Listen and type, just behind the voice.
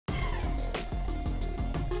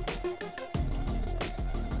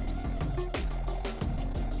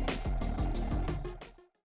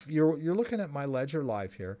you're looking at my Ledger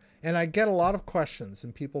Live here, and I get a lot of questions,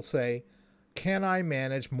 and people say, can I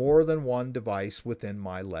manage more than one device within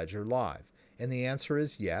my Ledger Live? And the answer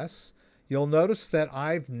is yes. You'll notice that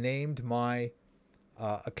I've named my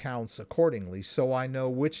accounts accordingly, so I know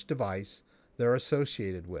which device they're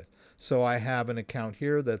associated with. So I have an account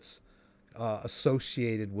here that's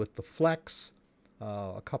associated with the Flex,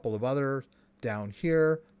 a couple of others down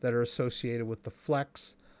here that are associated with the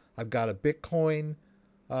Flex. I've got a Bitcoin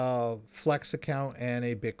Flex account and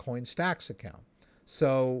a Bitcoin STAX account.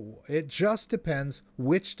 So it just depends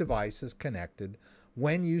which device is connected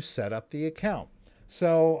when you set up the account.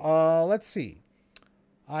 So let's see.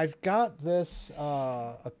 I've got this,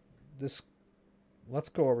 let's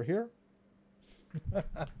go over here.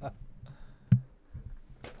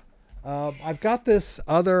 I've got this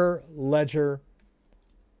other Ledger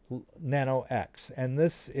Nano X, and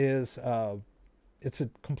this is, it's a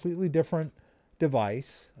completely different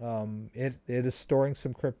device. It is storing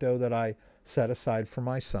some crypto that I set aside for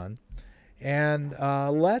my son. And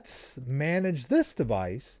let's manage this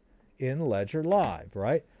device in Ledger Live,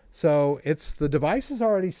 right? So the device is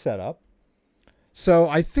already set up. So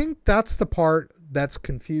I think that's the part that's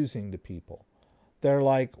confusing to people. They're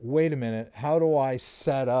like, wait a minute, how do I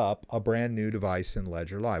set up a brand new device in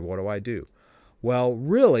Ledger Live? What do I do? Well,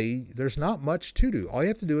 really, there's not much to do. All you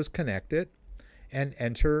have to do is connect it and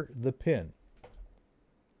enter the PIN,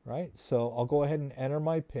 right? So I'll go ahead and enter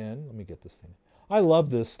my PIN. Let me get this thing. I love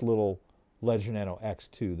this little Ledger Nano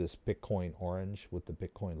X2, this Bitcoin orange with the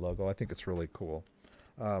Bitcoin logo. I think it's really cool.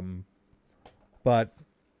 But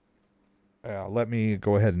let me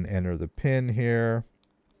go ahead and enter the PIN here.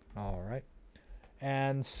 All right.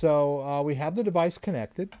 And so we have the device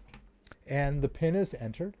connected and the PIN is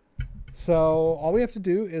entered. So all we have to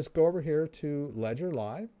do is go over here to Ledger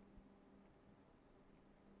Live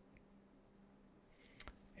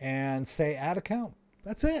and say add account.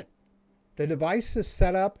 That's it. The device is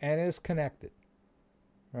set up and is connected,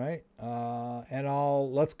 right? And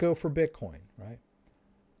let's go for Bitcoin, right?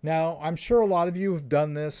 Now, I'm sure a lot of you have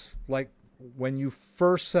done this, like when you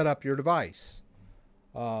first set up your device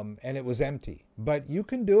and it was empty, but you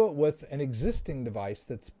can do it with an existing device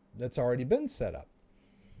that's already been set up,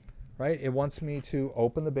 right? It wants me to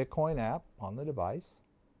open the Bitcoin app on the device.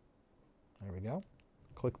 There we go.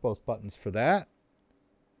 Click both buttons for that.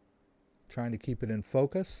 Trying to keep it in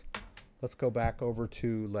focus. Let's go back over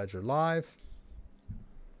to Ledger Live.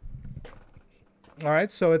 All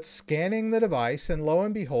right, so it's scanning the device, and lo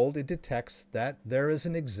and behold, it detects that there is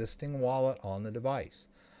an existing wallet on the device.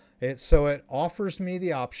 So it offers me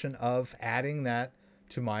the option of adding that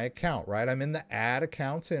to my account, right? I'm in the Add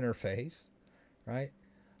Accounts interface, right?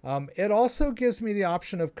 It also gives me the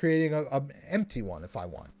option of creating an empty one if I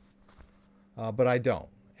want, but I don't.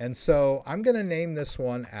 And so I'm going to name this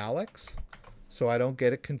one Alex, so I don't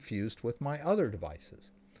get it confused with my other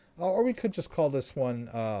devices. Or we could just call this one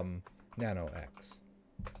Nano X,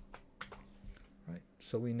 right?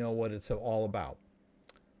 So we know what it's all about.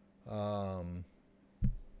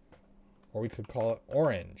 Or we could call it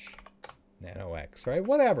Orange Nano X, right?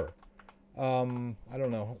 Whatever. I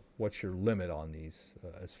don't know what's your limit on these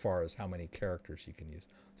as far as how many characters you can use.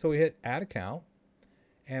 So we hit Add Account,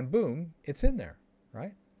 and boom, it's in there,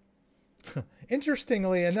 right?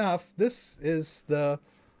 Interestingly enough, this is the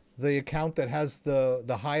account that has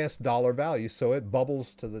the highest dollar value, so it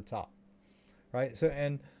bubbles to the top, right?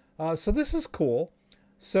 So this is cool.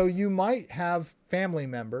 So you might have family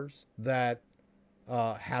members that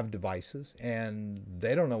have devices and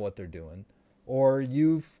they don't know what they're doing, or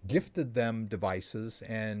you've gifted them devices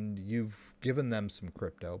and you've given them some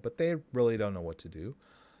crypto, but they really don't know what to do.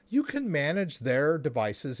 You can manage their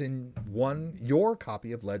devices in your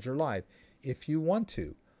copy of Ledger Live if you want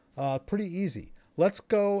to. Pretty easy. Let's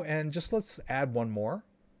go and let's add one more.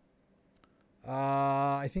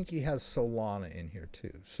 I think he has Solana in here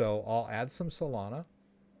too. So I'll add some Solana.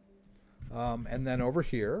 And then over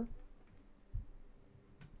here,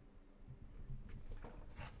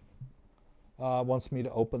 wants me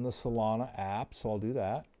to open the Solana app, so I'll do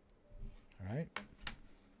that. All right.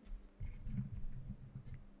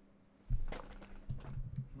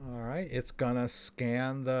 All right, it's going to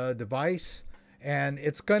scan the device, and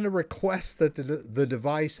it's going to request that the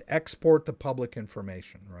device export the public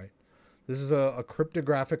information, right? This is a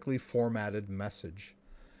cryptographically formatted message,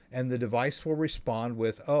 and the device will respond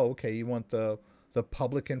with, oh, okay, you want the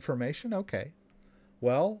public information? Okay.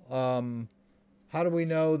 Well, how do we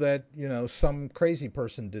know that, some crazy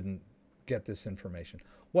person didn't get this information?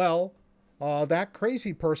 Well, that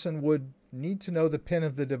crazy person would need to know the PIN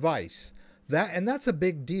of the device. And that's a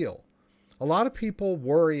big deal. A lot of people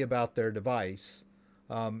worry about their device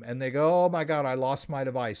and they go, oh my God, I lost my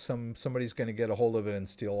device. Somebody's going to get a hold of it and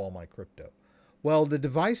steal all my crypto. Well, the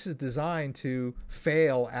device is designed to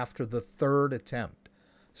fail after the third attempt.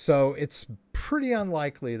 So it's pretty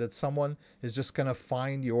unlikely that someone is just going to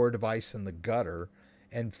find your device in the gutter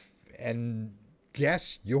and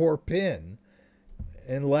guess your PIN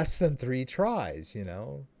in less than 3 tries, you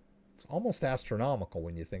know. It's almost astronomical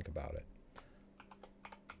when you think about it.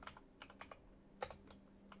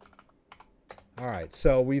 All right,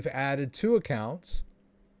 so we've added 2 accounts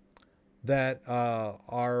that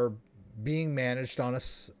are being managed on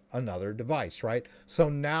another device, right? So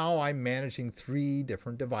now I'm managing 3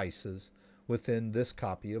 different devices within this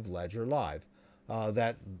copy of Ledger Live.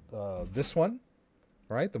 This one,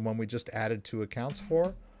 right? The one we just added 2 accounts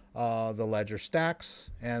for, the Ledger STAX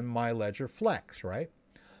and my Ledger Flex, right?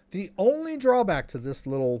 The only drawback to this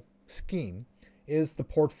little scheme is the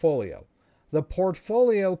portfolio. The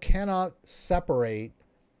portfolio cannot separate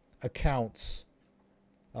accounts.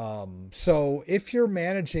 So if you're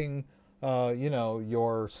managing, you know,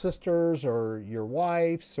 your sister's or your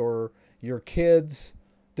wife's or your kids'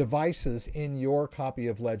 devices in your copy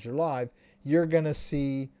of Ledger Live, you're going to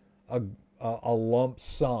see a lump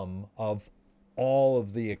sum of all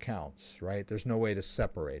of the accounts, right? There's no way to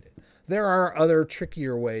separate it. There are other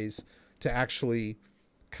trickier ways to actually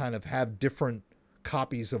kind of have different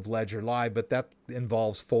copies of Ledger Live, but that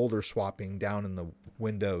involves folder swapping down in the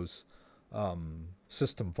Windows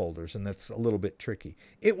system folders, and that's a little bit tricky.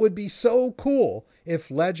 It would be so cool if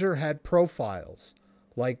Ledger had profiles,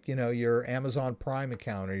 like, you know, your Amazon Prime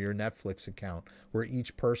account or your Netflix account, where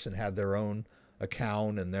each person had their own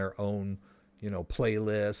account and their own, you know,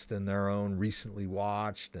 playlist and their own recently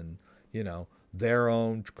watched and, you know, their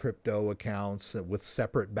own crypto accounts with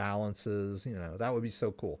separate balances. You know, that would be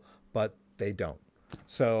so cool, but they don't.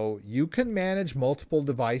 So you can manage multiple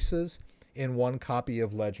devices in one copy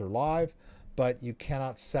of Ledger Live, but you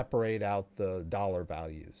cannot separate out the dollar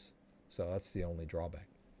values. So that's the only drawback.